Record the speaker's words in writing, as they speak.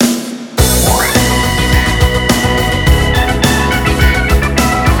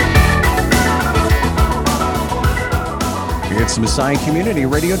It's the Messiah Community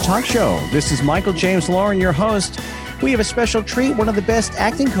Radio Talk Show. This is Michael James Lauren, your host. We have a special treat. One of the best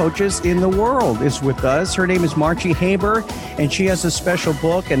acting coaches in the world is with us. Her name is Margie Haber, and she has a special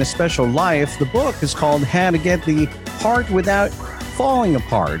book and a special life. The book is called How to Get the Part Without Falling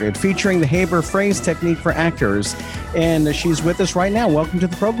Apart. It's featuring the Haber phrase technique for actors. And she's with us right now. Welcome to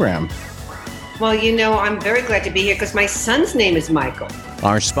the program. Well, I'm very glad to be here because my son's name is Michael.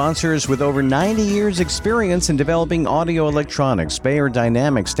 Our sponsors with over 90 years experience in developing audio electronics.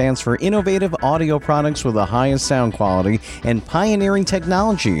 Beyerdynamic stands for innovative audio products with the highest sound quality and pioneering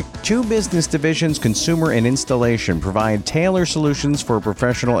technology. Two business divisions, consumer and installation, provide tailored solutions for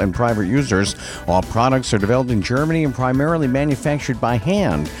professional and private users. All products are developed in Germany and primarily manufactured by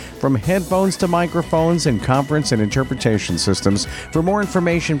hand. From headphones to microphones and conference and interpretation systems. For more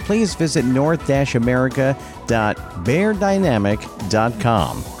information, please visit north-america.beyerdynamic.com.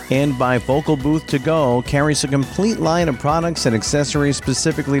 And by Vocal Booth To Go carries a complete line of products and accessories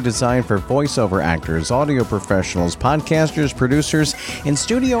specifically designed for voiceover actors, audio professionals, podcasters, producers, and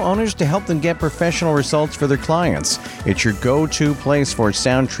studio owners to help them get professional results for their clients. It's your go-to place for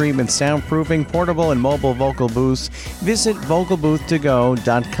sound treatment, soundproofing, portable and mobile vocal booths. Visit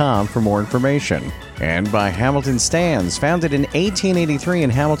vocalbooth2go.com for more information. And by Hamilton Stands. Founded in 1883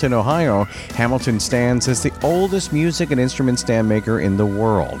 in Hamilton, Ohio, Hamilton Stands is the oldest music and instrument stand maker in the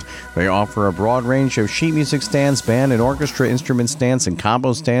world. They offer a broad range of sheet music stands, band and orchestra instrument stands, and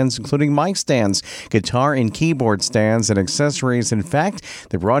combo stands, including mic stands, guitar and keyboard stands, and accessories. In fact,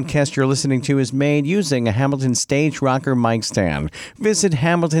 the broadcast you're listening to is made using a Hamilton Stage Rocker mic stand. Visit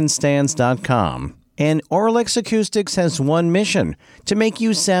hamiltonstands.com. And Auralex Acoustics has one mission: to make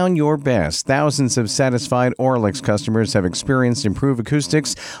you sound your best. Thousands of satisfied Auralex customers have experienced improved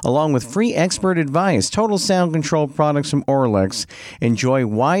acoustics, along with free expert advice. Total sound control products from Auralex enjoy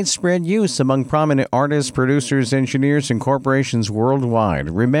widespread use among prominent artists, producers, engineers, and corporations worldwide.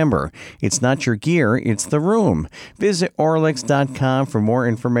 Remember, it's not your gear, it's the room. Visit Auralex.com for more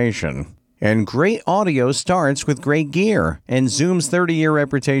information. And great audio starts with great gear, and Zoom's 30-year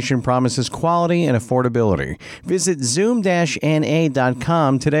reputation promises quality and affordability. Visit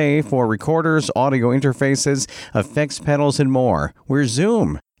zoom-na.com today for recorders, audio interfaces, effects pedals, and more. We're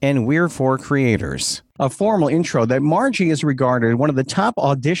Zoom, and we're for creators. A formal intro that Margie is regarded one of the top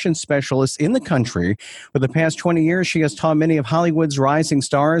audition specialists in the country. For the past 20 years, she has taught many of Hollywood's rising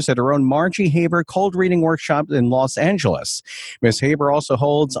stars at her own Margie Haber cold reading workshop in Los Angeles. Ms. Haber also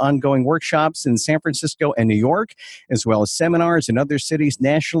holds ongoing workshops in San Francisco and New York, as well as seminars in other cities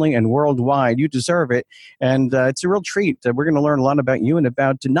nationally and worldwide. You deserve it, and it's a real treat. We're going to learn a lot about you and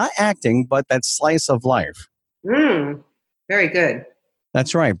about not acting, but that slice of life. Very good.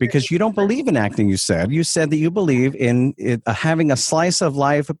 That's right, because you don't believe in acting, you said. You said that you believe in having a slice of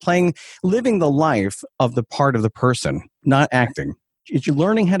life, living the life of the part of the person, not acting. You're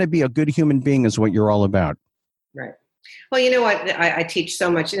learning how to be a good human being is what you're all about. Right. Well, you know what? I teach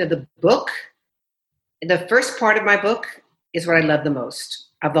so much. The book, the first part of my book is what I love the most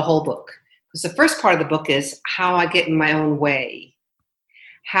of the whole book. Because the first part of the book is how I get in my own way,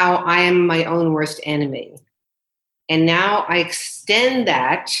 how I am my own worst enemy. And now I extend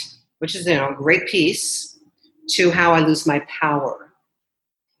that, which is a great piece, to how I lose my power.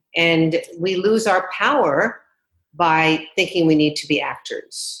 And we lose our power by thinking we need to be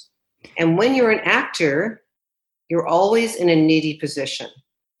actors. And when you're an actor, you're always in a needy position.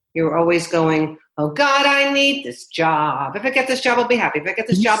 You're always going, oh God, I need this job. If I get this job, I'll be happy. If I get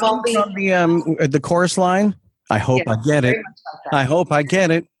this job, I'll be... The chorus line? I hope I get it. Like I hope I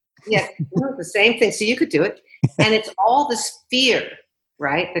get it. Yeah, the same thing. So you could do it. And it's all this fear,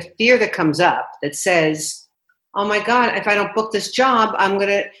 right? The fear that comes up that says, oh my God, if I don't book this job, I'm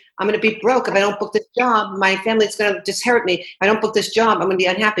gonna be broke. If I don't book this job, my family's gonna disinherit me. If I don't book this job, I'm gonna be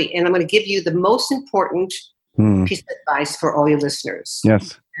unhappy. And I'm gonna give you the most important piece of advice for all your listeners.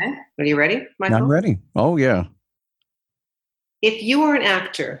 Yes. Okay? Are you ready, Michael? I'm ready. Oh, yeah. If you are an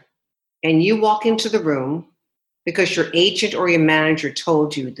actor and you walk into the room because your agent or your manager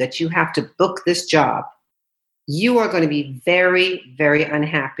told you that you have to book this job, you are going to be very, very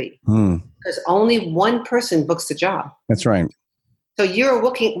unhappy because only one person books the job. That's right. So you're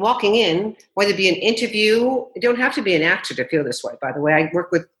walking in, whether it be an interview, you don't have to be an actor to feel this way, by the way.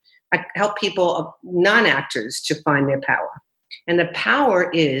 I help people, non-actors, to find their power. And the power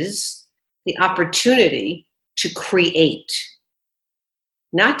is the opportunity to create,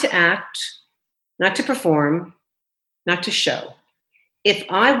 not to act, not to perform, not to show. If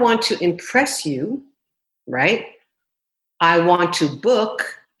I want to impress you, right, I want to book,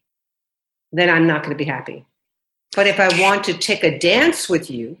 then I'm not going to be happy. But if I want to take a dance with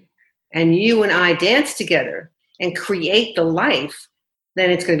you and you and I dance together and create the life, then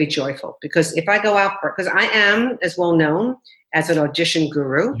it's going to be joyful. Because if I go out because I am as well known as an audition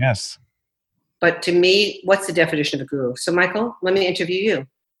guru. Yes. But to me, what's the definition of a guru? So, Michael, let me interview you.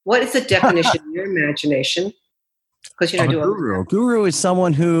 What is the definition in your imagination? Because a guru. Guru is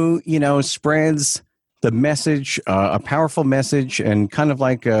someone who, spreads the message, a powerful message, and kind of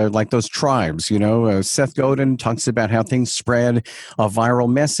like those tribes. Seth Godin talks about how things spread a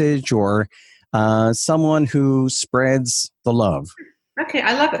viral message, or someone who spreads the love. Okay,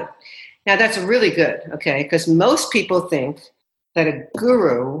 I love it. Now, that's really good, okay, because most people think that a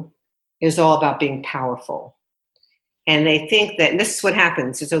guru is all about being powerful. And they think that, and this is what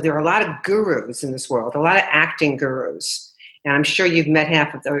happens. So there are a lot of gurus in this world, a lot of acting gurus. And I'm sure you've met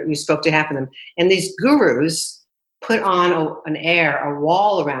half of them, or you spoke to half of them. And these gurus put on a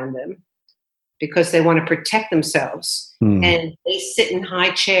wall around them because they want to protect themselves. And they sit in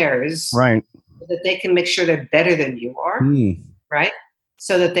high chairs, right, so that they can make sure they're better than you are, right?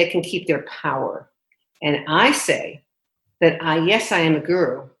 So that they can keep their power. And I say that yes, I am a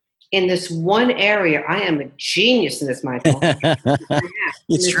guru. In this one area, I am a genius in this, Michael.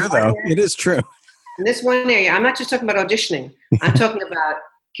 It's true, though. It is true. In this one area, I'm not just talking about auditioning. I'm talking about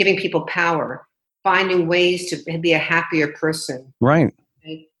giving people power, finding ways to be a happier person. Right.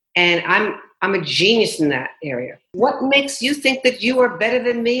 And I'm a genius in that area. What makes you think that you are better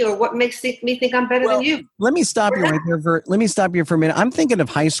than me, or what makes me think I'm better than you? Let me stop you right there. Let me stop you for a minute. I'm thinking of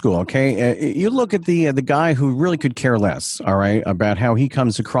high school. Okay, you look at the guy who really could care less. All right, about how he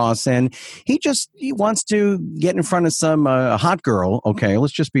comes across, and he wants to get in front of some hot girl. Okay,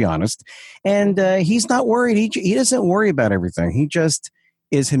 let's just be honest. And he's not worried. He doesn't worry about everything. He just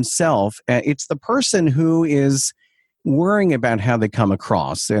is himself. It's the person who is worrying about how they come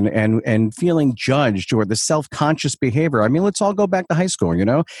across and feeling judged, or the self-conscious behavior. I mean, let's all go back to high school,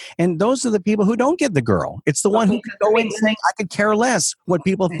 and those are the people who don't get the girl. It's the one who could go in saying, I could care less what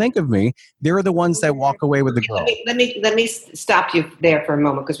people think of me. They're the ones that walk away with the girl. Let me stop you there for a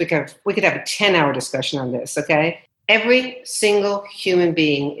moment, because we could have a 10-hour discussion on this, okay? Every single human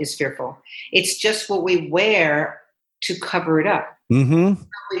being is fearful. It's just what we wear to cover it up. Mm-hmm.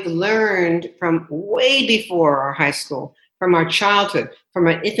 We've learned from way before our high school, from our childhood, from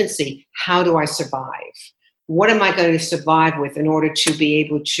our infancy, how do I survive? What am I going to survive with in order to be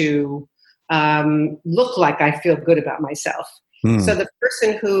able to look like I feel good about myself? So the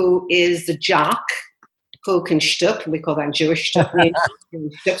person who is the jock, who can shtup, we call that Jewish shtup,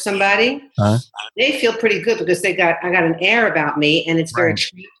 shtup somebody, they feel pretty good because I got an air about me, and it's very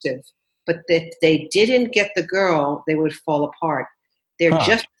attractive. But if they didn't get the girl, they would fall apart. They're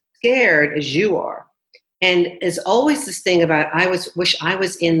just scared as you are. And there's always this thing about, wish I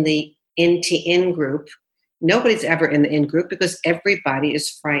was in the in group. Nobody's ever in the in group because everybody is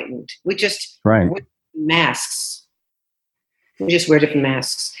frightened. We just wear masks. We just wear different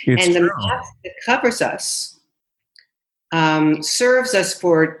masks. And the mask that covers us serves us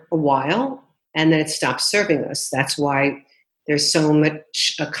for a while, and then it stops serving us. That's why there's so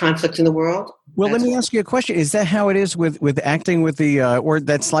much conflict in the world. Well, let me ask you a question. Is that how it is with acting, with the or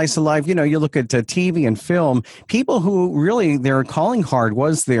that slice of life? You look at TV and film, people who really their calling card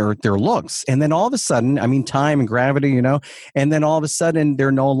was their looks. And then all of a sudden, I mean, time and gravity, and then all of a sudden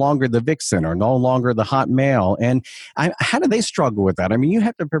they're no longer the vixen or no longer the hot male. And how do they struggle with that? I mean, you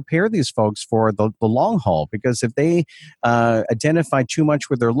have to prepare these folks for the long haul, because if they identify too much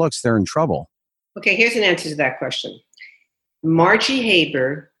with their looks, they're in trouble. Okay, here's an answer to that question. Margie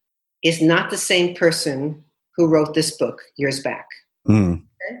Haber is not the same person who wrote this book years back. Okay?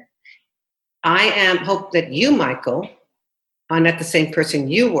 I hope that you, Michael, are not the same person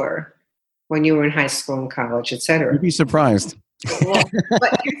you were when you were in high school and college, etc. You'd be surprised. Well,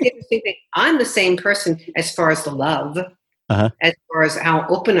 but here's the interesting thing. I'm the same person as far as the love, as far as how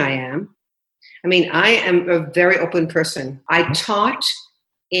open I am. I mean, I am a very open person. I taught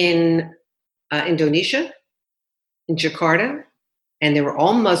in Indonesia, in Jakarta, and they were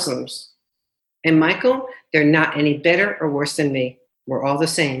all Muslims. And Michael, they're not any better or worse than me. We're all the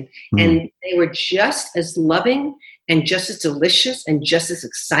same. And they were just as loving and just as delicious and just as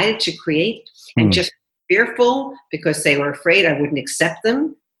excited to create and just fearful because they were afraid I wouldn't accept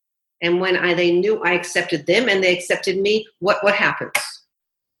them. And when they knew I accepted them and they accepted me, what happens?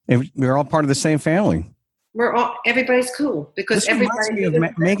 We're all part of the same family. Everybody's cool because reminds me of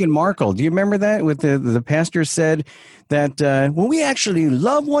Meghan Markle. Do you remember that? With the pastor said that when we actually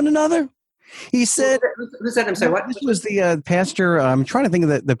love one another, he said. Who said? I'm sorry. What? This was the pastor. I'm trying to think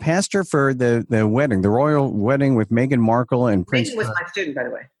of the pastor for the wedding, the royal wedding with Meghan Markle and Prince. Meghan was my student, by the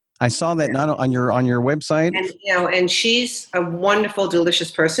way. I saw that not on your website. And and she's a wonderful,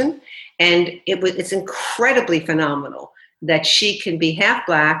 delicious person, and it's incredibly phenomenal that she can be half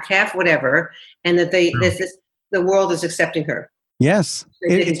black, half whatever, and that the world is accepting her. Yes,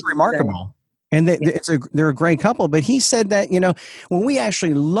 it's remarkable. And they're a great couple. But he said that, when we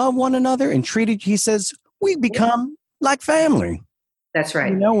actually love one another and he says, we become like family. That's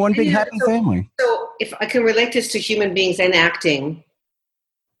right. One big happy family. So if I can relate this to human beings and acting,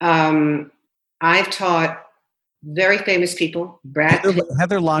 I've taught very famous people.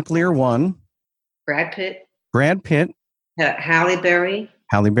 Heather Locklear, one. Brad Pitt. Halle Berry.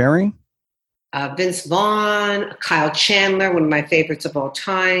 Vince Vaughn, Kyle Chandler, one of my favorites of all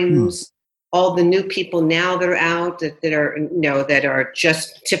times. All the new people now that are out that are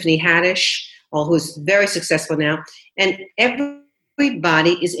just Tiffany Haddish, who's very successful now. And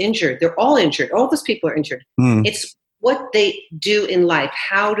everybody is injured. They're all injured. All those people are injured. It's what they do in life.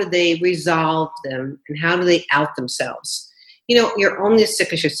 How do they resolve them, and how do they out themselves? You're only as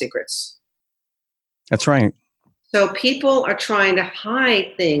sick as your secrets. That's right. So people are trying to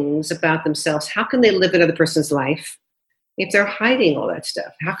hide things about themselves. How can they live another person's life if they're hiding all that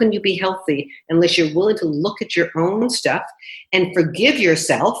stuff? How can you be healthy unless you're willing to look at your own stuff and forgive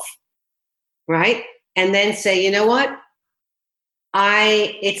yourself, right? And then say, you know what? Here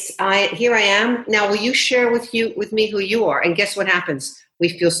I am. Now, will you share with me who you are? And guess what happens? We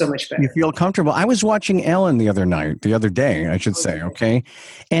feel so much better. You feel comfortable. I was watching Ellen the other day, I should say. Okay.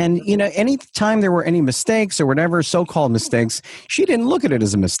 And, any time there were any mistakes or whatever, so-called mistakes, she didn't look at it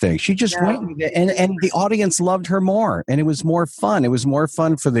as a mistake. She just went with it. And the audience loved her more. And it was more fun. It was more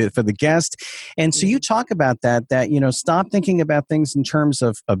fun for the guest. And so you talk about that, stop thinking about things in terms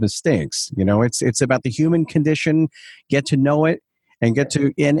of mistakes. It's about the human condition, get to know it and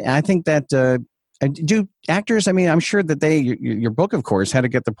and I think that, do actors, I'm sure that your book, of course, How to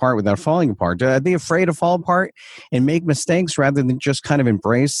Get the Part Without Falling Apart. Are they afraid to fall apart and make mistakes rather than just kind of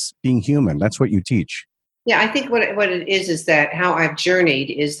embrace being human? That's what you teach. Yeah, I think what it is that how I've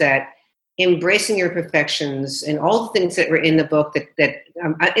journeyed is that embracing your imperfections and all the things that were in the book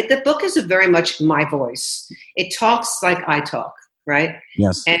the book is very much my voice. It talks like I talk, right?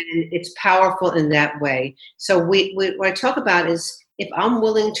 Yes. And it's powerful in that way. So what I talk about is, if I'm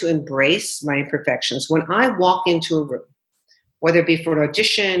willing to embrace my imperfections, when I walk into a room, whether it be for an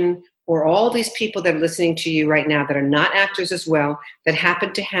audition or all these people that are listening to you right now that are not actors as well, that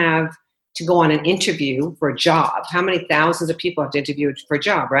happen to have to go on an interview for a job. How many thousands of people have to interview for a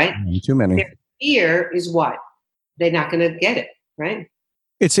job, right? Too many. Their fear is what? They're not going to get it, right?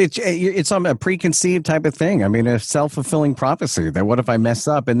 It's a preconceived type of thing. A self-fulfilling prophecy that what if I mess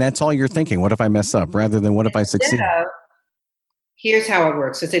up? And that's all you're thinking. What if I mess up rather than what if I succeed? Here's how it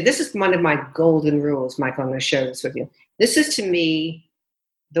works. So this is one of my golden rules, Michael. I'm going to share this with you. This is, to me,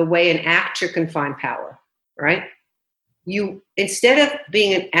 the way an actor can find power, right? You, instead of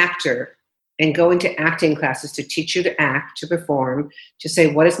being an actor and going to acting classes to teach you to act, to perform, to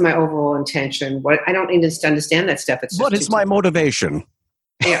say, what is my overall intention? I don't even understand that stuff. What is my motivation?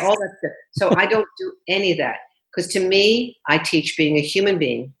 Yeah, all that stuff. So I don't do any of that. Because to me, I teach being a human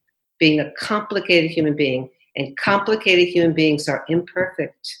being, being a complicated human being. And complicated human beings are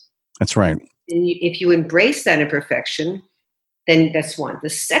imperfect. That's right. And if you embrace that imperfection, then that's one. The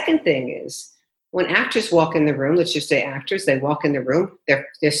second thing is, when actors walk in the room, let's just say actors, they walk in the room, they're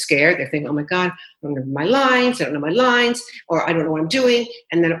scared. They're thinking, oh my God, I don't know my lines. I don't know my lines, or I don't know what I'm doing.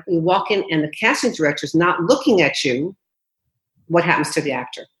 And then you walk in and the casting director is not looking at you. What happens to the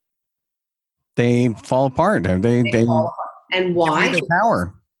actor? They fall apart. They fall apart. And why? Their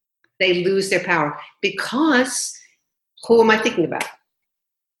power. They lose their power because who am I thinking about?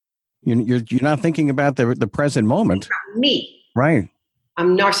 You're not thinking about the present moment. Me. Right.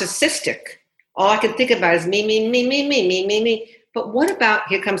 I'm narcissistic. All I can think about is me. But what about,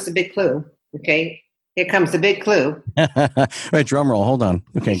 here comes the big clue, okay? Here comes the big clue. Right, drum roll, hold on.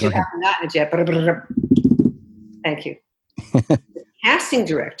 Okay, go ahead. Not yet. Thank you. The casting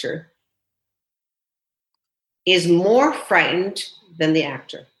director is more frightened than the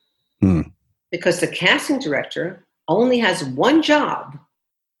actor. Because the casting director only has one job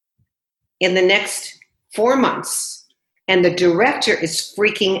in the next 4 months, and the director is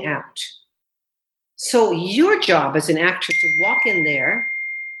freaking out. So your job as an actor to walk in there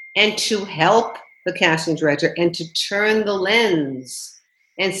and to help the casting director and to turn the lens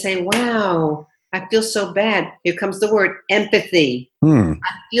and say, wow, I feel so bad. Here comes the word empathy. I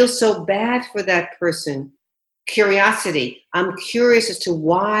feel so bad for that person. Curiosity. I'm curious as to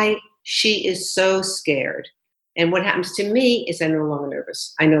why she is so scared. And what happens to me is I'm no longer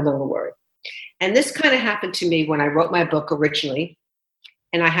nervous. I no longer worry. And this kind of happened to me when I wrote my book originally.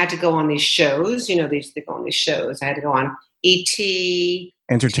 and I had to go on these shows. They used to go on these shows. I had to go on ET,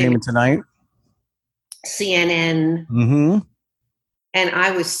 Entertainment Tonight, CNN, mm-hmm. and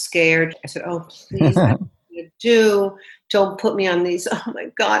I was scared. I said, "Oh, please, I don't know what to do. Don't put me on these. Oh my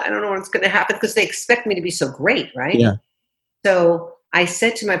God, I don't know what's going to happen," because they expect me to be so great, right? Yeah. So I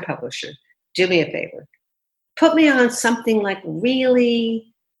said to my publisher, "Do me a favor, put me on something like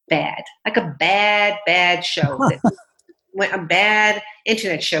really bad, like a bad show, a bad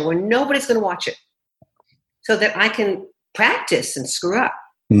internet show where nobody's going to watch it, so that I can practice and screw up."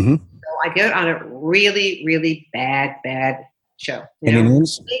 Mm-hmm. So I get on a really, really bad show. Any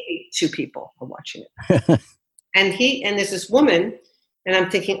names? Maybe 2 people are watching it. and there's this woman, and I'm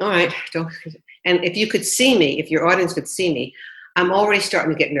thinking, all right, and if you could see me, if your audience could see me, I'm already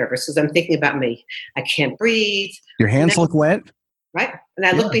starting to get nervous because I'm thinking about me. I can't breathe. Your hands look wet? Right? And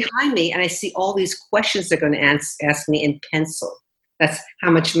I look behind me and I see all these questions they're going to ask me in pencil. That's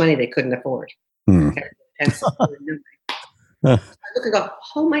how much money they couldn't afford. Pencil. I look and go,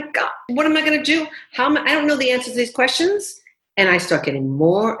 oh my God, what am I going to do? I don't know the answers to these questions. And I start getting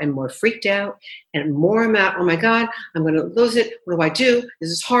more and more freaked out and more about, oh my God, I'm going to lose it. What do I do?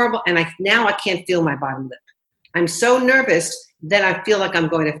 This is horrible. And now I can't feel my bottom lip. I'm so nervous that I feel like I'm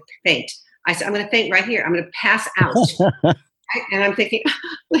going to faint. I said, I'm going to faint right here. I'm going to pass out. And I'm thinking,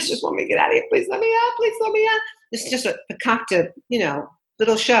 let's just want me to get out of here. Please let me out. Please let me out. This is just a concocted,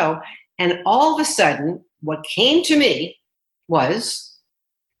 little show. And all of a sudden, what came to me was,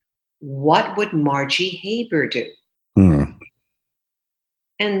 what would Margie Haber do? Mm.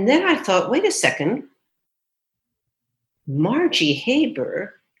 And then I thought, wait a second. Margie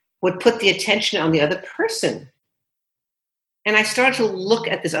Haber would put the attention on the other person. And I started to look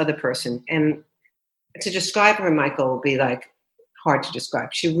at this other person. And to describe her, Michael, would be like hard to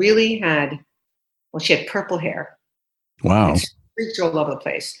describe. She really had purple hair. Wow. Streaks all over the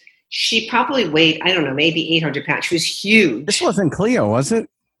place. She probably weighed, I don't know, maybe 800 pounds. She was huge. This wasn't Cleo, was it?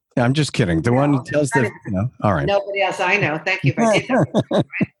 I'm just kidding. The one who tells the, all right. Nobody else I know. Thank you for that.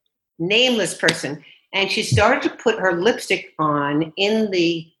 Nameless person. And she started to put her lipstick on in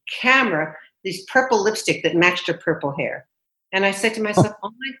the camera, this purple lipstick that matched her purple hair. And I said to myself,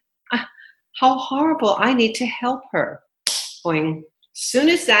 oh my God, how horrible. I need to help her. Boing. As soon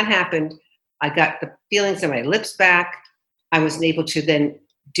as that happened, I got the feelings in my lips back. I was able to then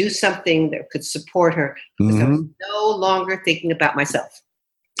do something that could support her because I was no longer thinking about myself.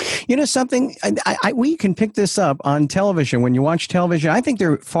 Something, we can pick this up on television. When you watch television, I think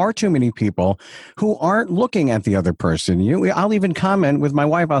there are far too many people who aren't looking at the other person. I'll even comment with my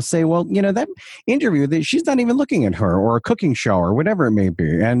wife. I'll say, well, that interview, that she's not even looking at her, or a cooking show or whatever it may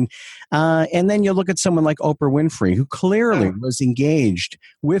be. And then you look at someone like Oprah Winfrey, who clearly was engaged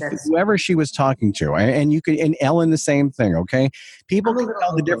with whoever she was talking to. And Ellen, the same thing. Okay. People can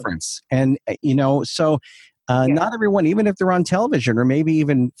tell the difference. And, so not everyone, even if they're on television or maybe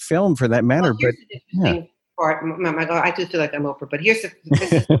even film for that matter. Well, I do feel like I'm Oprah, but here's I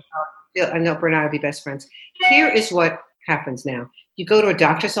know Oprah and I will be best friends. Here is what happens now. You go to a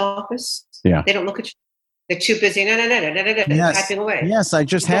doctor's office. Yeah. They don't look at you. They're too busy. Typing away. Yes, I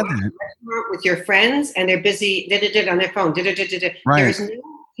just had that. With your friends, and they're busy on their phone. Right. There is no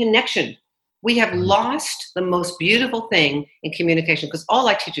connection. We have lost the most beautiful thing in communication, because all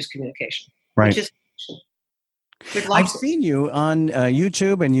I teach is communication. Right. Which is I've seen you on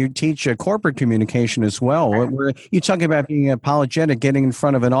YouTube, and you teach corporate communication as well, where you talk about being apologetic, getting in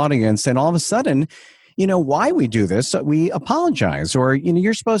front of an audience, and all of a sudden, why we do this, we apologize, or,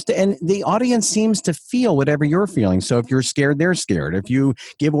 you're supposed to, and the audience seems to feel whatever you're feeling. So if you're scared, they're scared. If you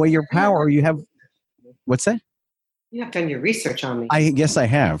give away your power, you have, what's that? You have done your research on me. Yes, I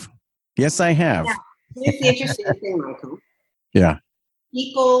have. Yes, I have. Yeah. Here's the interesting thing, Michael. Yeah.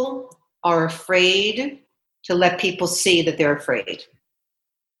 People are afraid to let people see that they're afraid.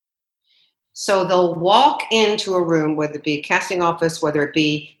 So they'll walk into a room, whether it be a casting office, whether it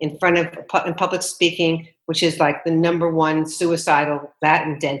be in front of in public speaking, which is like the number one suicidal, that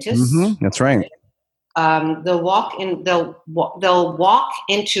and dentists. Mm-hmm, that's right. They'll walk in. They'll walk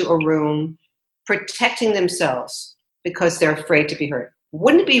into a room protecting themselves because they're afraid to be hurt.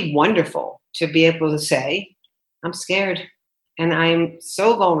 Wouldn't it be wonderful to be able to say, "I'm scared, and I'm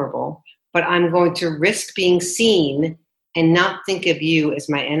so vulnerable, but I'm going to risk being seen and not think of you as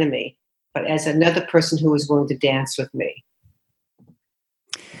my enemy, but as another person who is willing to dance with me."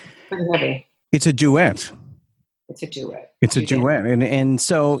 Pretty heavy. It's a duet. It's a duet. It's a duet. And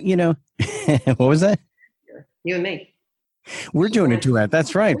so, what was that? You and me. We're doing a duet.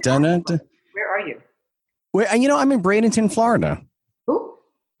 That's right. Where are you? I'm in Bradenton, Florida. Who?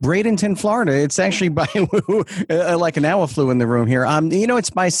 Bradenton, Florida. It's actually by like an owl flew in the room here. It's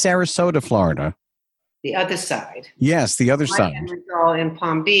by Sarasota, Florida. The other side. Yes, the other My side. family's all in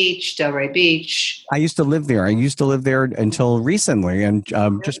Palm Beach, Delray Beach. I used to live there. Until recently, and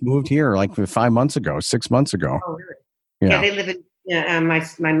just moved here like 5 months ago, 6 months ago. Oh, really? Yeah, they live in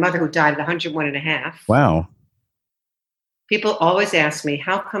my mother, who died at 101 and a half. Wow. People always ask me,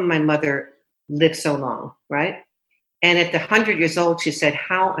 how come my mother lived so long, right? And at the 100 years old, she said,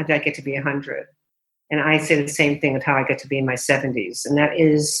 how did I get to be 100? And I say the same thing of how I get to be in my 70s. And that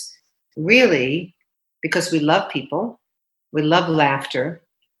is really because we love people, we love laughter,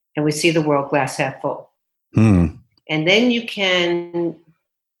 and we see the world glass half full. And then you can live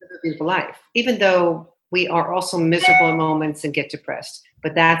a beautiful life, even though we are also miserable in moments and get depressed.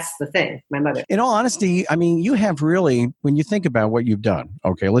 But that's the thing, my mother. In all honesty, I mean, you have really, when you think about what you've done,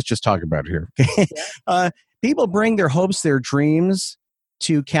 okay, let's just talk about it here. Yeah. People bring their hopes, their dreams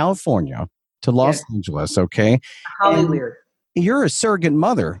to California, to Los Angeles, okay? Hollywood. You're a surrogate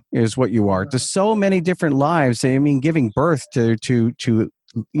mother, is what you are, to so many different lives. I mean, giving birth to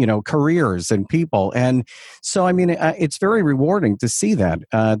careers and people. And so, I mean, it's very rewarding to see that,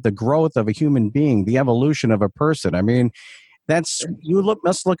 the growth of a human being, the evolution of a person. I mean,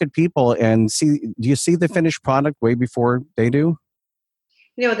 must look at people and see, do you see the finished product way before they do?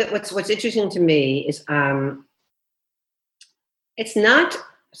 What's interesting to me is it's not,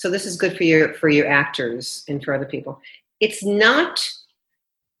 so this is good for your actors and for other people. It's not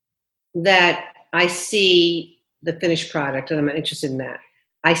that I see the finished product and I'm not interested in that.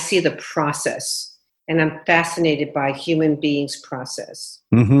 I see the process, and I'm fascinated by human beings' process.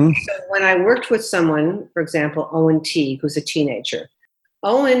 Mm-hmm. So when I worked with someone, for example, Owen Teague, who's a teenager,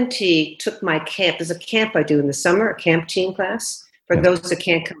 Owen Teague took my camp. There's a camp I do in the summer, a camp teen class. For those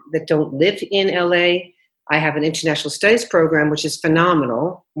that don't live in LA, I have an international studies program, which is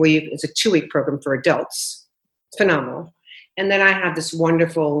phenomenal, it's a 2-week program for adults. It's phenomenal. And then I have this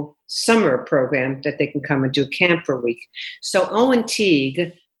wonderful summer program that they can come and do camp for a week. So Owen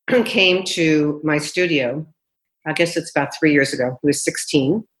Teague came to my studio, I guess it's about 3 years ago. He was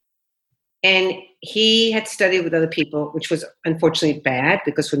 16. And he had studied with other people, which was unfortunately bad,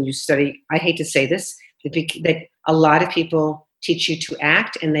 because when you study, I hate to say this, that a lot of people teach you to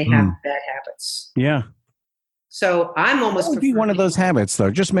act and they have bad habits. Yeah. So I'm almost... What would be one of those habits,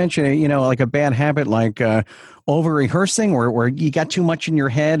 though? Just mention it, like a bad habit, like over-rehearsing, where you got too much in your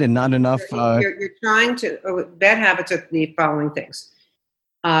head and not enough... You're trying to... Bad habits are the following things.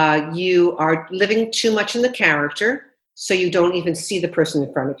 You are living too much in the character, so you don't even see the person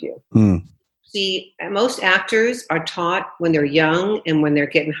in front of you. See, most actors are taught when they're young and when they're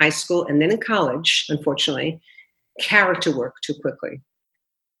getting high school and then in college, unfortunately, character work too quickly.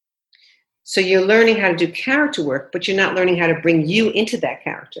 So you're learning how to do character work, but you're not learning how to bring you into that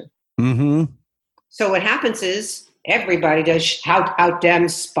character. Mm-hmm. So what happens is everybody does out damn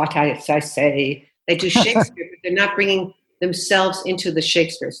spot, I say. They do Shakespeare, but they're not bringing themselves into the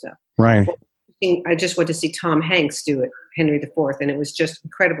Shakespeare stuff. Right. I just went to see Tom Hanks do it, Henry IV, and it was just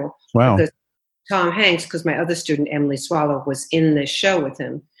incredible. Wow. Because Tom Hanks, because my other student, Emily Swallow, was in this show with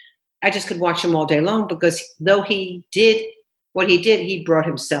him. I just could watch him all day long, because though he did what he did, he brought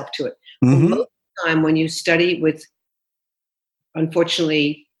himself to it. Mm-hmm. Most of the time when you study with,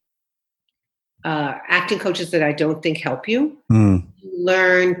 unfortunately, acting coaches that I don't think help you, you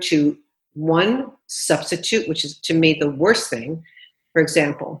learn to, one, substitute, which is to me the worst thing. For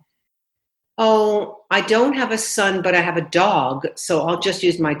example, I don't have a son, but I have a dog, so I'll just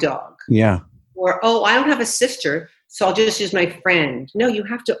use my dog. Yeah. Or, I don't have a sister, so I'll just use my friend. No, you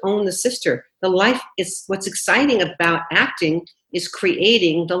have to own the sister. The life is, what's exciting about acting is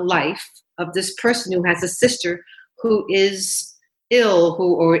creating the life of this person who has a sister who is ill,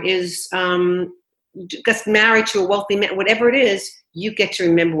 gets married to a wealthy man, whatever it is, you get to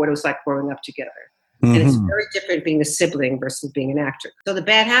remember what it was like growing up together. Mm-hmm. And it's very different being a sibling versus being an actor. So the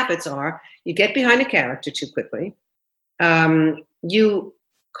bad habits are, you get behind a character too quickly. You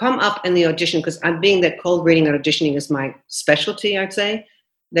come up in the audition, because I'm being that cold reading and auditioning is my specialty, I'd say,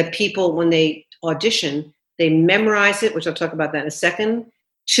 that people, when they audition, they memorize it, which I'll talk about that in a second,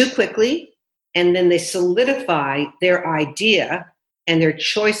 too quickly, and then they solidify their idea and their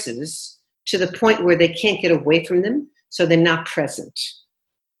choices to the point where they can't get away from them, so they're not present,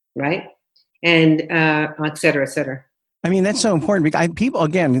 right? And et cetera, et cetera. I mean, that's so important, because people,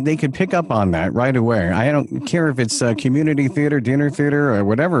 again, they could pick up on that right away. I don't care if it's community theater, dinner theater, or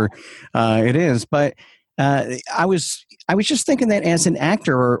whatever it is, but I was just thinking that as an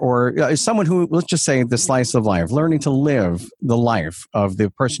actor or as someone who, let's just say, the slice of life, learning to live the life of the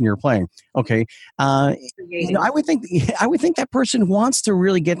person you're playing. Okay, I would think that person wants to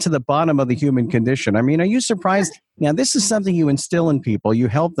really get to the bottom of the human condition. I mean, are you surprised? Now, this is something you instill in people. You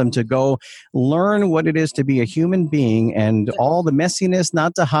help them to go learn what it is to be a human being and all the messiness,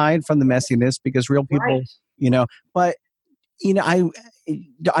 not to hide from the messiness, because real people, but.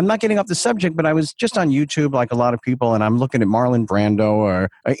 I'm not getting off the subject, but I was just on YouTube, like a lot of people, and I'm looking at Marlon Brando or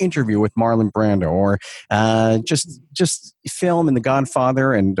an interview with Marlon Brando, or just film in The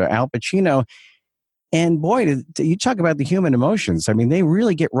Godfather and Al Pacino. And boy, you talk about the human emotions. I mean, they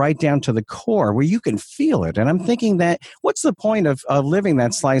really get right down to the core where you can feel it. And I'm thinking that what's the point of living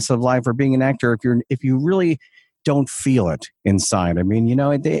that slice of life or being an actor if you really don't feel it inside? I mean,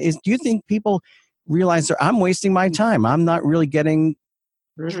 do you think people realize that I'm wasting my time? I'm not really getting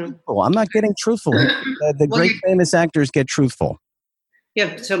truthful. I'm not getting truthful. The great famous actors get truthful.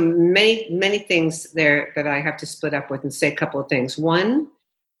 Yeah, so many things there that I have to split up with and say a couple of things. One,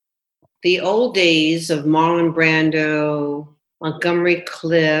 the old days of Marlon Brando, Montgomery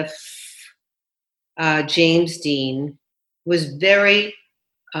Clift, James Dean was very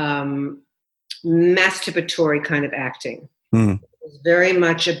masturbatory kind of acting. Mm. It was very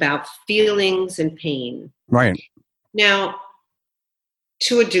much about feelings and pain. Right. Now,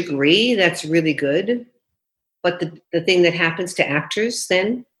 to a degree, that's really good. But the thing that happens to actors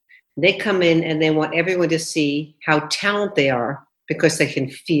then, they come in and they want everyone to see how talented they are because they can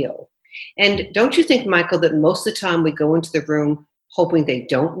feel. And don't you think, Michael, that most of the time we go into the room hoping they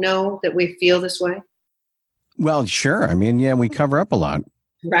don't know that we feel this way? Well, sure. I mean, yeah, we cover up a lot.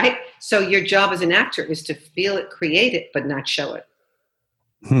 Right? So your job as an actor is to feel it, create it, but not show it.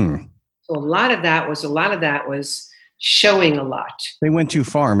 So a lot of that was showing a lot. They went too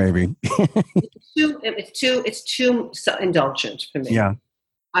far, maybe. It's too indulgent for me. Yeah.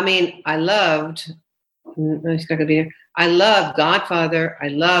 I mean, I loved Godfather. I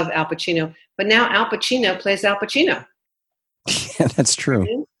love Al Pacino, but now Al Pacino plays Al Pacino. Yeah, that's true.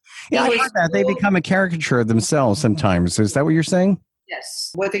 Yeah, I heard that. They become a caricature of themselves sometimes. Is that what you're saying?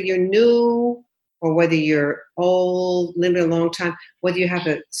 Yes. Whether you're new or whether you're old, lived a long time, whether you have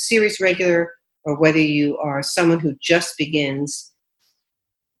a series regular or whether you are someone who just begins,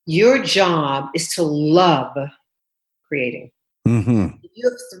 your job is to love creating. Mm-hmm. You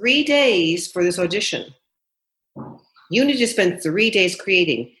have 3 days for this audition. You need to spend 3 days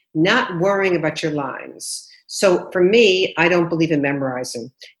creating, not worrying about your lines. So for me, I don't believe in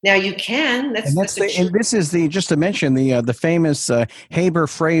memorizing. Now you can. And this is just to mention the famous Haber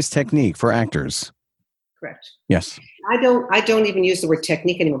phrase technique for actors. Correct. Yes. I don't even use the word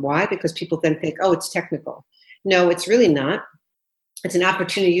technique anymore. Why? Because people then think, oh, it's technical. No, it's really not. It's an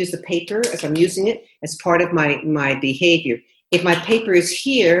opportunity to use the paper as I'm using it as part of my behavior. If my paper is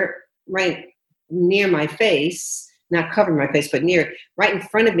here, right near my face, not covering my face, but near, right in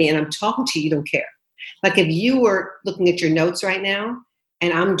front of me, and I'm talking to you, you don't care. Like if you were looking at your notes right now,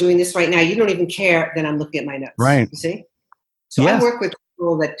 and I'm doing this right now, you don't even care that I'm looking at my notes. Right. You see? So yes. I work with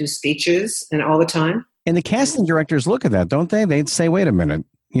people that do speeches and all the time. And the casting directors look at that, don't they? They'd say, wait a minute,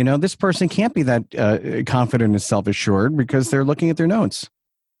 this person can't be that confident and self-assured because they're looking at their notes.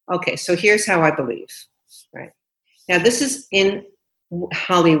 Okay, so here's how I believe. Right. Now, this is in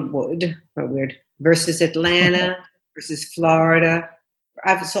Hollywood, versus Atlanta, versus Florida.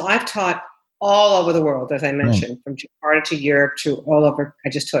 I've taught all over the world, as I mentioned, from Jakarta to Europe to all over. I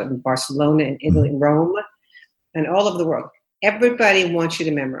just taught in Barcelona and Italy and Rome and all over the world. Everybody wants you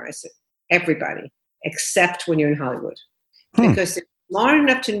to memorize it. Everybody. Except when you're in Hollywood. Because they're smart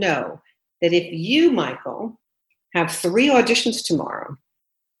enough to know that if you, Michael, have 3 auditions tomorrow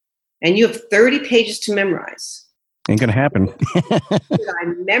and you have 30 pages to memorize. Ain't going to happen. Should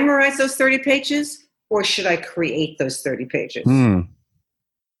I memorize those 30 pages or should I create those 30 pages?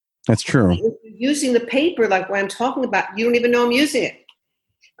 That's true. If you're using the paper like what I'm talking about, you don't even know I'm using it.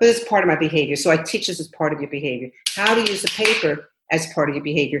 Because it's part of my behavior. So I teach this as part of your behavior. How to use the paper as part of your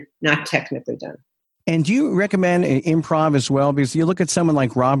behavior, not technically done. And do you recommend improv as well? Because you look at someone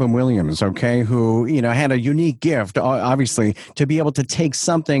like Robin Williams, okay, who, had a unique gift, obviously, to be able to take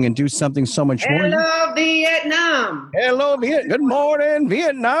something and do something so much more. Hello, Vietnam. Hello, Good morning,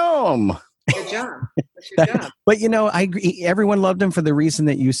 Vietnam. Good job. That's your job. But, I agree. Everyone loved him for the reason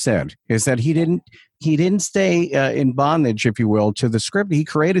that you said, is that he didn't stay in bondage, if you will, to the script. He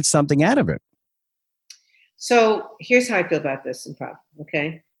created something out of it. So here's how I feel about this improv,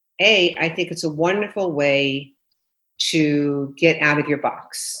 okay? I think it's a wonderful way to get out of your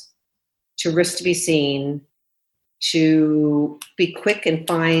box, to risk to be seen, to be quick and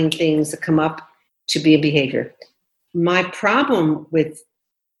find things that come up, to be a behavior. My problem with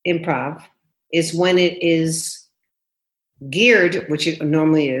improv is when it is geared, which it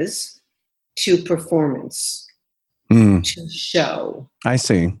normally is, to performance, to show. I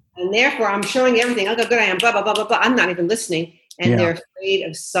see. And therefore, I'm showing everything. Look how good I am, blah, blah, blah, blah, blah. I'm not even listening. And they're afraid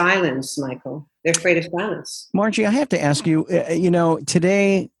of silence, Michael. They're afraid of silence. Margie, I have to ask you,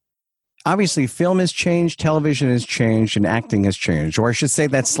 today, obviously, film has changed, television has changed, and acting has changed. Or I should say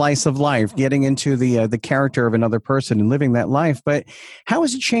that slice of life, getting into the character of another person and living that life. But how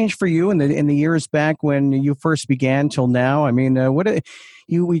has it changed for you in the years back when you first began till now? I mean,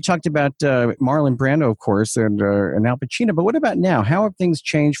 we talked about Marlon Brando, of course, and Al Pacino. But what about now? How have things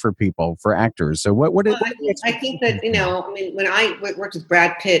changed for people, for actors? So I think that, when I worked with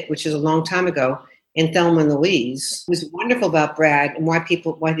Brad Pitt, which is a long time ago, in Thelma and Louise, what was wonderful about Brad and why he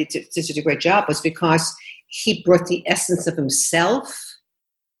did such a great job was because he brought the essence of himself,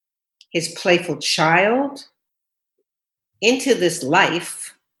 his playful child, into this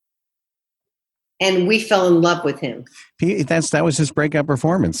life, and we fell in love with him. That was his breakout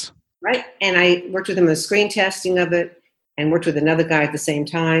performance. Right. And I worked with him on the screen testing of it and worked with another guy at the same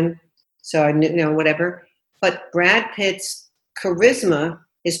time. So I knew, whatever. But Brad Pitt's charisma,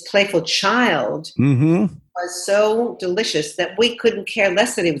 his playful child, was so delicious that we couldn't care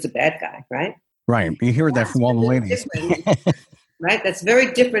less that he was a bad guy, right? Right. You hear that from all the ladies. Right? That's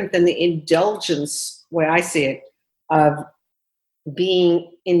very different than the indulgence, way I see it, of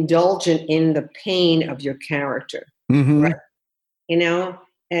being indulgent in the pain of your character. Right? He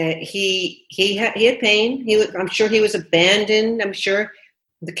had pain. I'm sure he was abandoned. I'm sure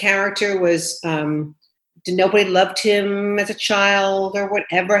the character was nobody loved him as a child or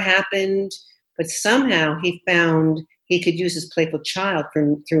whatever happened. But somehow he found he could use his playful child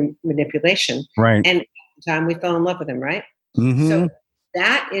through manipulation. Right. And at the time we fell in love with him, right? So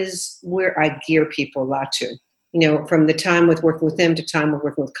that is where I gear people a lot to. From the time with working with him to time with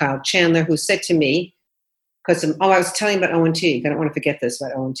working with Kyle Chandler, who said to me, because I was telling you about Owen Teague. I don't want to forget this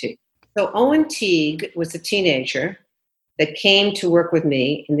about Owen Teague. So Owen Teague was a teenager that came to work with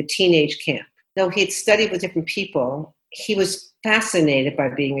me in the teenage camp. Though he had studied with different people, he was fascinated by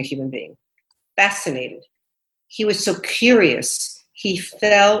being a human being. Fascinated. He was so curious. He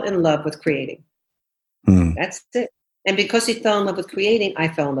fell in love with creating. That's it. And because he fell in love with creating, I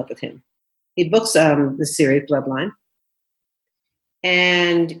fell in love with him. He books the series Bloodline.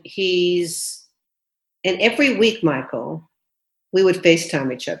 And every week, Michael, we would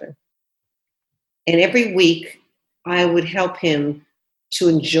FaceTime each other. And every week, I would help him to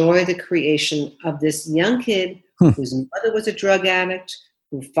enjoy the creation of this young kid whose mother was a drug addict,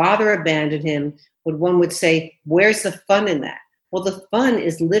 whose father abandoned him. One would say, where's the fun in that? Well, the fun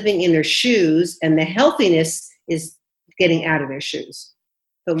is living in their shoes, and the healthiness is getting out of their shoes.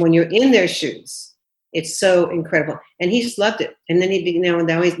 But when you're in their shoes, it's so incredible. And he just loved it. And then he I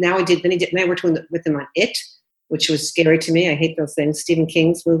worked with him on It, which was scary to me. I hate those things. Stephen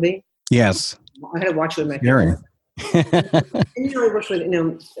King's movie. Yes. I had to watch it with my family.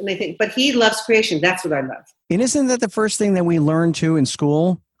 But he loves creation. That's what I love. And isn't that the first thing that we learn too in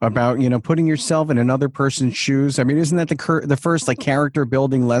school about, putting yourself in another person's shoes? I mean, isn't that the first character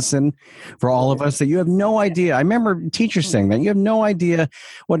building lesson for all of us, that you have no idea? I remember teachers saying that you have no idea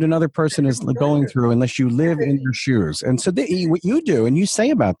what another person is going through unless you live in your shoes. And so what you do, and you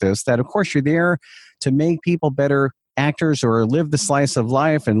say about this, that of course you're there to make people better actors or live the slice of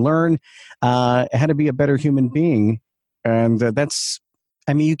life and learn how to be a better human being. And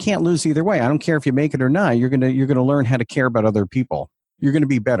you can't lose either way. I don't care if you make it or not. You're gonna learn how to care about other people. You're going to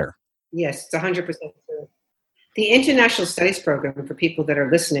be better. Yes, it's 100% true. The International Studies Program, for people that are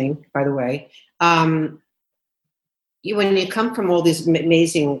listening, by the way, when you come from all these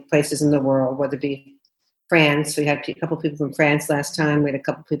amazing places in the world, whether it be France, we had a couple of people from France last time, we had a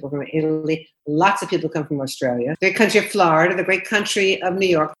couple of people from Italy, lots of people come from Australia, the great country of Florida, the great country of New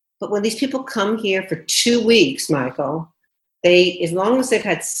York. But when these people come here for 2 weeks, Michael, as long as they've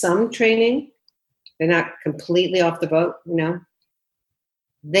had some training, they're not completely off the boat,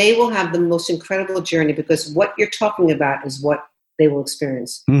 they will have the most incredible journey, because what you're talking about is what they will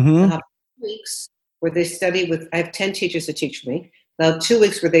experience. They'll have 2 weeks where they study with, I have 10 teachers that teach me. They'll have 2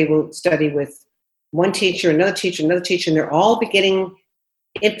 weeks where they will study with one teacher, another teacher, and they're all getting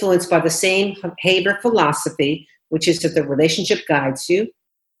influenced by the same behavior philosophy, which is that the relationship guides you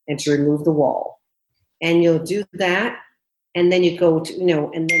and to remove the wall. And you'll do that. And then you go to, and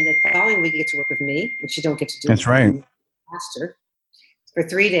then the following week you get to work with me, which you don't get to do. That's right. Faster. For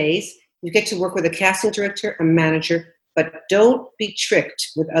 3 days, you get to work with a casting director, a manager, but don't be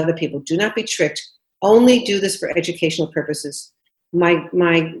tricked with other people. Do not be tricked. Only do this for educational purposes.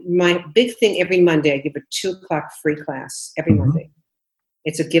 my big thing every Monday, I give a 2:00 free class every Monday.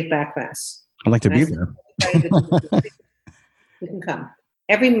 It's a give back class. I'd like to be there. You can come.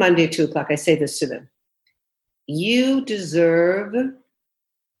 Every Monday at 2:00, I say this to them. You deserve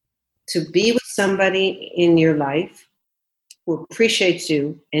to be with somebody in your life who appreciates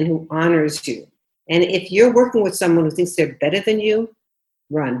you and who honors you. And if you're working with someone who thinks they're better than you,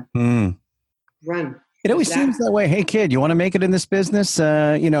 run. Run. It always seems that way. Hey, kid, you want to make it in this business?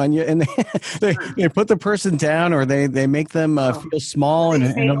 And they put the person down, or they make them feel small in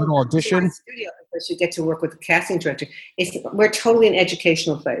a little audition. Studio because you get to work with the casting director. We're totally an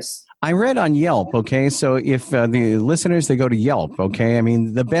educational place. I read on Yelp, okay? So if the listeners, they go to Yelp, okay? I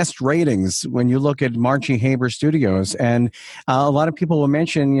mean, the best ratings when you look at Margie Haber Studios. And a lot of people will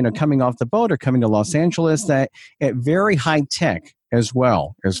mention, coming off the boat or coming to Los Angeles, that at very high tech as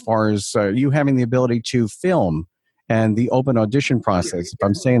well, as far as you having the ability to film and the open audition process, if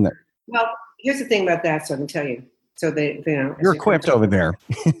I'm saying that. Well, here's the thing about that, so I can tell you. So you're equipped over there.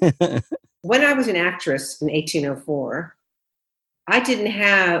 When I was an actress in 1804, I didn't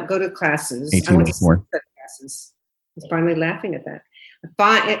go to classes. 1804. I went to scene study classes. I was finally laughing at that.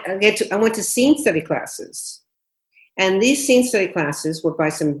 I went to scene study classes. And these scene study classes were by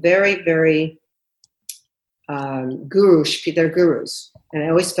some very, very they're gurus. And I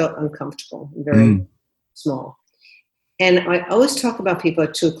always felt uncomfortable and very small. And I always talk about people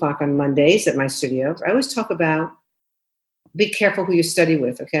at 2:00 on Mondays at my studio. I always talk about be careful who you study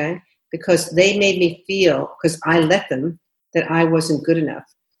with, okay? Because they made me feel, because I let them, that I wasn't good enough.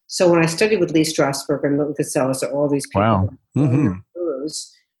 So when I studied with Lee Strasberg and Milton Casellas, all these people,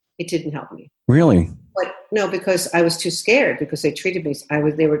 gurus, it didn't help me. Really? But no, because I was too scared, because they treated me.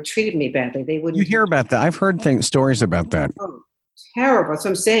 They were treating me badly. They wouldn't. You hear about that? I've heard stories about that. Oh, terrible. That's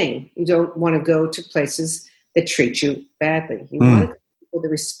what I'm saying. You don't want to go to places that treat you badly. You want to go to people that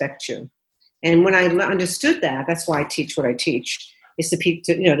respect you. And when I understood that, that's why I teach what I teach. Is to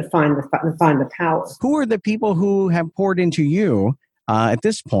find the power. Who are the people who have poured into you at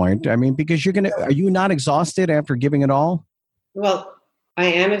this point? I mean, because are you not exhausted after giving it all? Well, I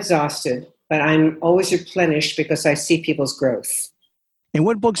am exhausted, but I'm always replenished because I see people's growth. And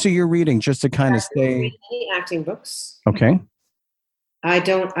what books are you reading just to kind of stay? I read any acting books. Okay. I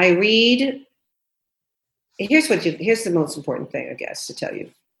read. Here's the most important thing, I guess, to tell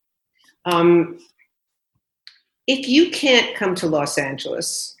you. If you can't come to Los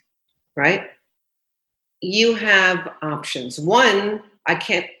Angeles, right, you have options. One, I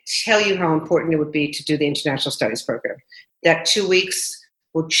can't tell you how important it would be to do the International Studies program. That 2 weeks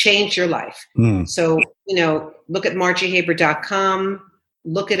will change your life. So, look at margiehaber.com,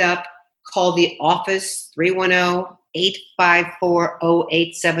 look it up, call the office, 310-854-0870,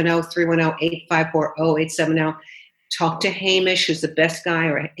 310-854-0870. Talk to Hamish, who's the best guy,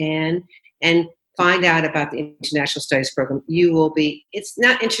 or Ann, and find out about the International Studies program. It's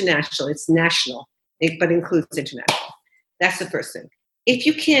not international, it's national, but includes international. That's the first thing. If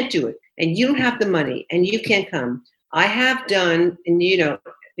you can't do it and you don't have the money and you can't come, I have done, and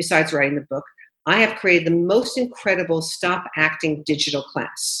besides writing the book, I have created the most incredible Stop Acting digital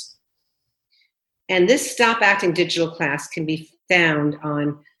class. And this Stop Acting digital class can be found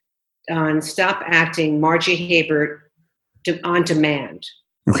on Stop Acting Margie Haber on demand.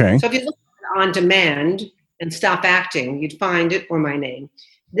 Okay. So if you look on demand and Stop Acting, you'd find it, or my name.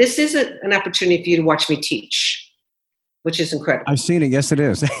 This is an opportunity for you to watch me teach, which is incredible. I've seen it. Yes, it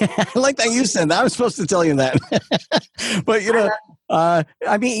is. I like that you said that. I was supposed to tell you that. But,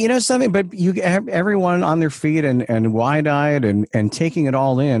 something, but you have everyone on their feet and wide-eyed and taking it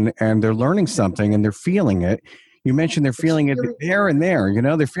all in, and they're learning something and they're feeling it. You mentioned they're feeling it there and there,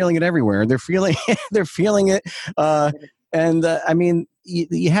 they're feeling it everywhere. They're feeling it.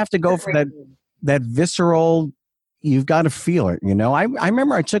 You have to go for that visceral, you've got to feel it, I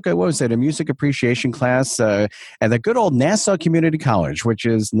remember I took a music appreciation class at the good old Nassau Community College, which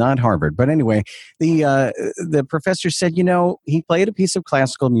is not Harvard. But anyway, the professor said, he played a piece of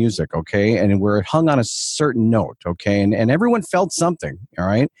classical music, okay, and where it hung on a certain note, okay, and everyone felt something, all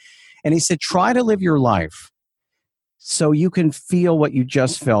right? And he said, try to live your life so you can feel what you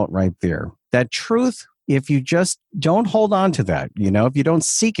just felt right there. That truth, if you just don't hold on to that, if you don't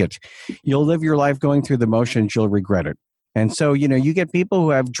seek it, you'll live your life going through the motions, you'll regret it. And so, you get people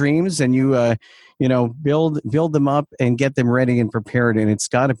who have dreams and you build them up and get them ready and prepared. And it's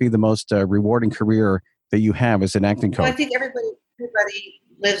got to be the most rewarding career that you have as an acting coach. Well, I think everybody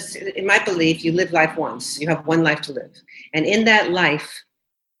lives, in my belief, you live life once. You have one life to live. And in that life,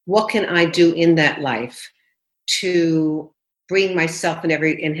 what can I do in that life to bring myself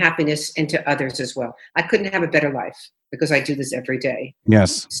and happiness into others as well? I couldn't have a better life. because I do this every day.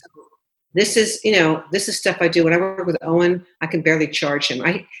 Yes. So this is stuff I do. When I work with Owen, I can barely charge him.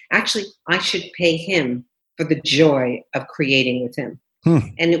 I should pay him for the joy of creating with him.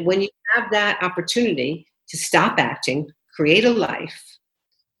 And when you have that opportunity to stop acting, create a life,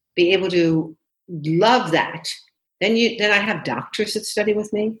 be able to love that, then I have doctors that study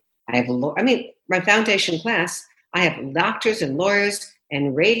with me. My foundation class, I have doctors and lawyers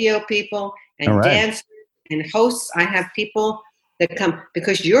and radio people and dancers and hosts. I have people that come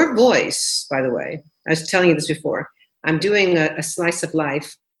because your voice, by the way, I was telling you this before, I'm doing a slice of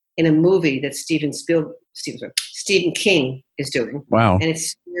life in a movie that Stephen King is doing. Wow. And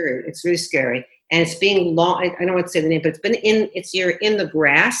it's scary. It's really scary. And it's being long. I don't want to say the name, but you're in the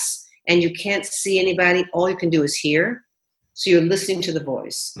grass and you can't see anybody. All you can do is hear. So you're listening to the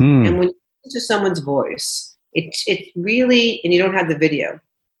voice. And when you listen to someone's voice, it really, and you don't have the video,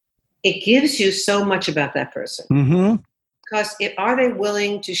 it gives you so much about that person. Mm-hmm. Because are they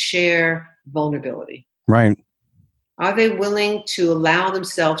willing to share vulnerability? Right. Are they willing to allow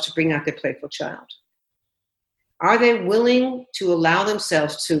themselves to bring out their playful child? Are they willing to allow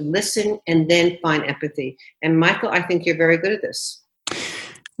themselves to listen and then find empathy? And Michael, I think you're very good at this.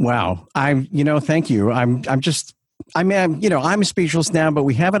 Wow. Thank you. I'm speechless now, but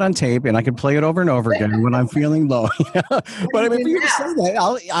we have it on tape and I can play it over and over again when I'm feeling low. But I mean, for you to say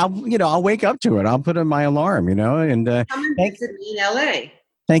that, I'll wake up to it. I'll put in my alarm, and come and visit me in LA.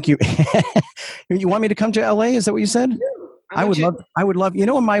 Thank you. You want me to come to LA? Is that what you said? I would love. You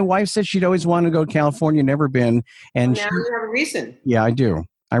know what my wife said? She'd always wanted to go to California, never been. And now you have a reason. Yeah, I do.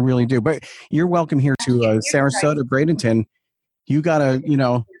 I really do. But you're welcome here to Sarasota, Bradenton. You gotta,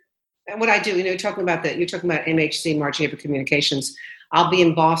 And what I do, you're talking about MHC, Margie Haber Communications. I'll be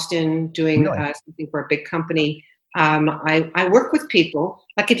in Boston doing something for a big company. I work with people.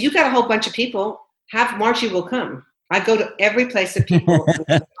 Like if you got a whole bunch of people, have Margie will come. I go to every place that people,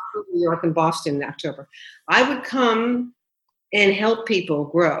 New York and Boston in October. I would come and help people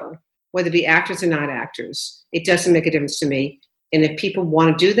grow, whether it be actors or not actors. It doesn't make a difference to me. And if people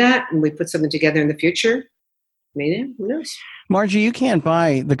want to do that and we put something together in the future, who knows? Margie, you can't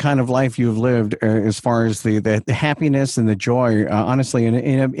buy the kind of life you've lived as far as the happiness and the joy, honestly.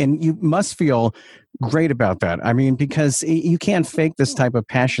 And you must feel great about that. I mean, because you can't fake this type of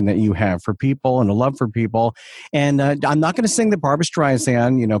passion that you have for people and a love for people. And I'm not going to sing the Barbra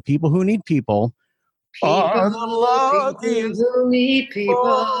Streisand, people who need people. Are the luckiest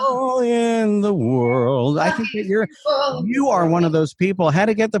people in the world. I think that you are one of those people. How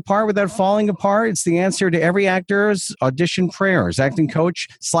to get the part without falling apart? It's the answer to every actor's audition prayers. Acting coach,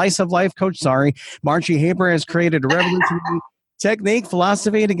 slice of life coach, Margie Haber has created a revolutionary technique,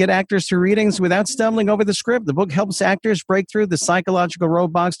 philosophy to get actors through readings without stumbling over the script. The book helps actors break through the psychological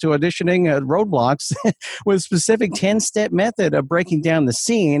roadblocks to auditioning roadblocks with a specific 10-step method of breaking down the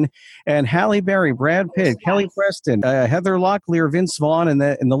scene. And Halle Berry, Brad Pitt, Kelly Preston, Heather Locklear, Vince Vaughn, and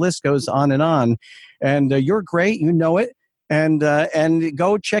the list goes on and on. And you're great. You know it. And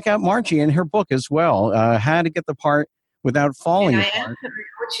go check out Margie and her book as well, How to Get the Part Without Falling Apart. I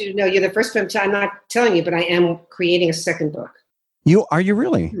want you to know, you're the first time, I'm not telling you, but I am creating a second book. Are you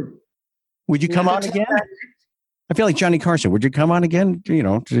really? Would you come on again? I feel like Johnny Carson. Would you come on again,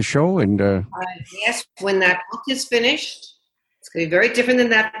 to the show? And yes, when that book is finished, it's going to be very different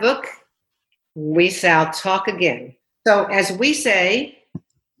than that book. We shall talk again. So as we say,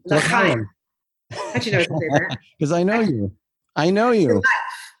 l'chaim. How'd you know to say that? Because I know you. I know you.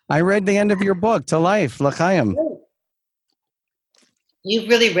 I read the end of your book, To Life, l'chaim. You've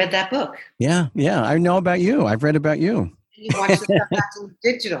really read that book. Yeah. I know about you. I've read about you. You watch the stuff that's in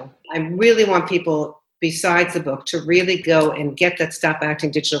digital. I really want people, besides the book, to really go and get that Stop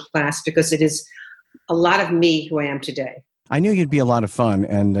Acting Digital class because it is a lot of me who I am today. I knew you'd be a lot of fun,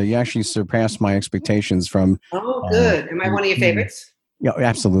 and you actually surpassed my expectations from... Oh, good. Am I one of your favorites? Yeah,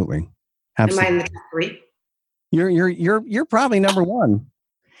 absolutely. Am I in the top 3? You're probably number 1.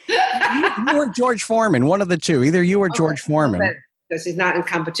 you or George Foreman, one of the two. Either you or George Foreman. Because he's not in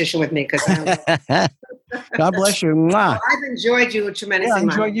competition with me. God bless you. Mwah. I've enjoyed you tremendously. Yeah, I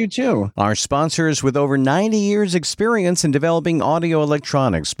enjoyed you too. Our sponsors with over 90 years experience in developing audio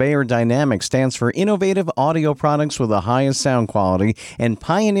electronics. Bayer Dynamics stands for innovative audio products with the highest sound quality and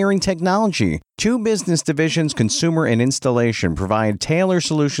pioneering technology. 2 business divisions, consumer and installation, provide tailored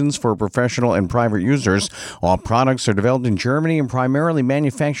solutions for professional and private users. All products are developed in Germany and primarily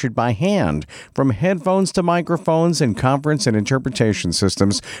manufactured by hand, from headphones to microphones and conference and interpretation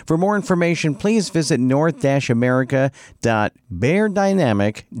systems. For more information, please visit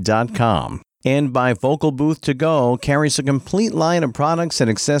north-america.bayerdynamic.com. And by Vocal Booth To Go carries a complete line of products and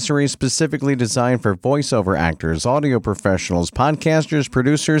accessories specifically designed for voiceover actors, audio professionals, podcasters,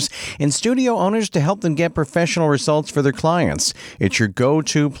 producers, and studio owners to help them get professional results for their clients. It's your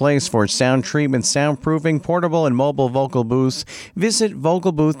go-to place for sound treatment, soundproofing, portable and mobile vocal booths. Visit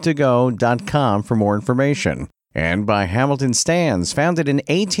vocalbooth2go.com for more information. And by Hamilton Stands. Founded in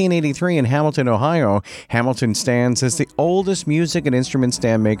 1883 in Hamilton, Ohio, Hamilton Stands is the oldest music and instrument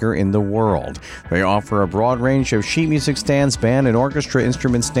stand maker in the world. They offer a broad range of sheet music stands, band and orchestra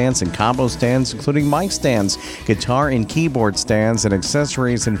instrument stands, and combo stands, including mic stands, guitar and keyboard stands, and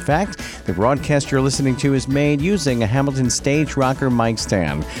accessories. In fact, the broadcast you're listening to is made using a Hamilton Stage Rocker mic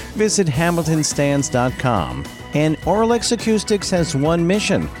stand. Visit hamiltonstands.com. And Auralex Acoustics has one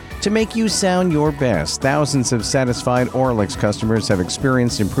mission: to make you sound your best. Thousands of satisfied Auralex customers have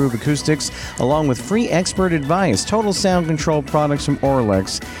experienced improved acoustics, along with free expert advice. Total sound control products from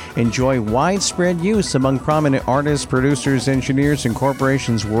Auralex enjoy widespread use among prominent artists, producers, engineers, and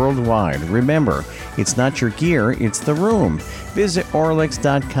corporations worldwide. Remember, it's not your gear, it's the room. Visit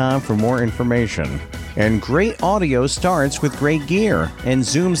Auralex.com for more information. And great audio starts with great gear, and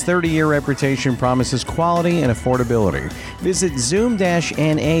Zoom's 30-year reputation promises quality and affordability. Visit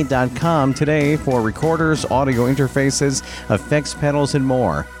zoom-na.com today for recorders, audio interfaces, effects pedals, and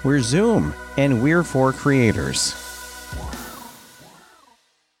more. We're Zoom, and we're for creators.